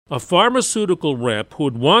A pharmaceutical rep who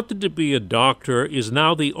had wanted to be a doctor is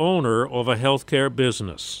now the owner of a healthcare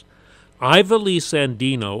business. Ivalee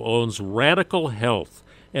Sandino owns Radical Health,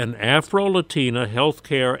 an Afro-Latina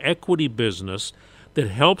healthcare equity business that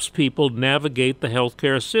helps people navigate the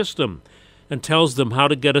healthcare system and tells them how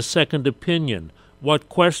to get a second opinion, what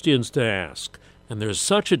questions to ask. And there's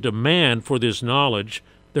such a demand for this knowledge,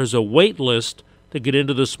 there's a wait list to get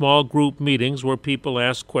into the small group meetings where people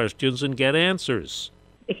ask questions and get answers.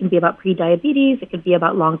 It can be about prediabetes, it could be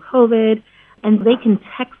about long COVID, and they can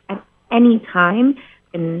text at any time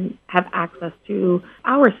and have access to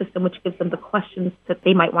our system, which gives them the questions that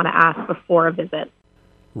they might want to ask before a visit.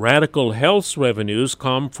 Radical Health's revenues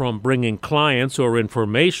come from bringing clients or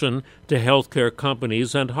information to healthcare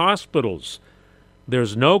companies and hospitals.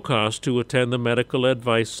 There's no cost to attend the medical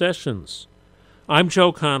advice sessions. I'm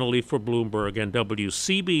Joe Connolly for Bloomberg and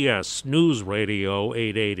WCBS News Radio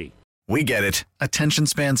 880. We get it. Attention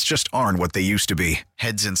spans just aren't what they used to be.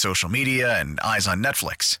 Heads in social media and eyes on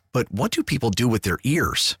Netflix. But what do people do with their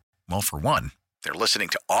ears? Well, for one, they're listening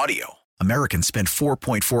to audio. Americans spend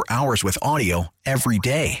 4.4 hours with audio every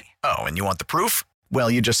day. Oh, and you want the proof?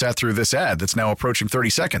 Well, you just sat through this ad that's now approaching 30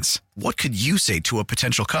 seconds. What could you say to a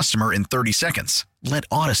potential customer in 30 seconds? Let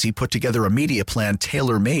Odyssey put together a media plan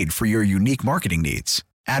tailor-made for your unique marketing needs.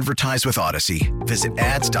 Advertise with Odyssey. Visit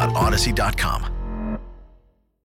ads.odyssey.com.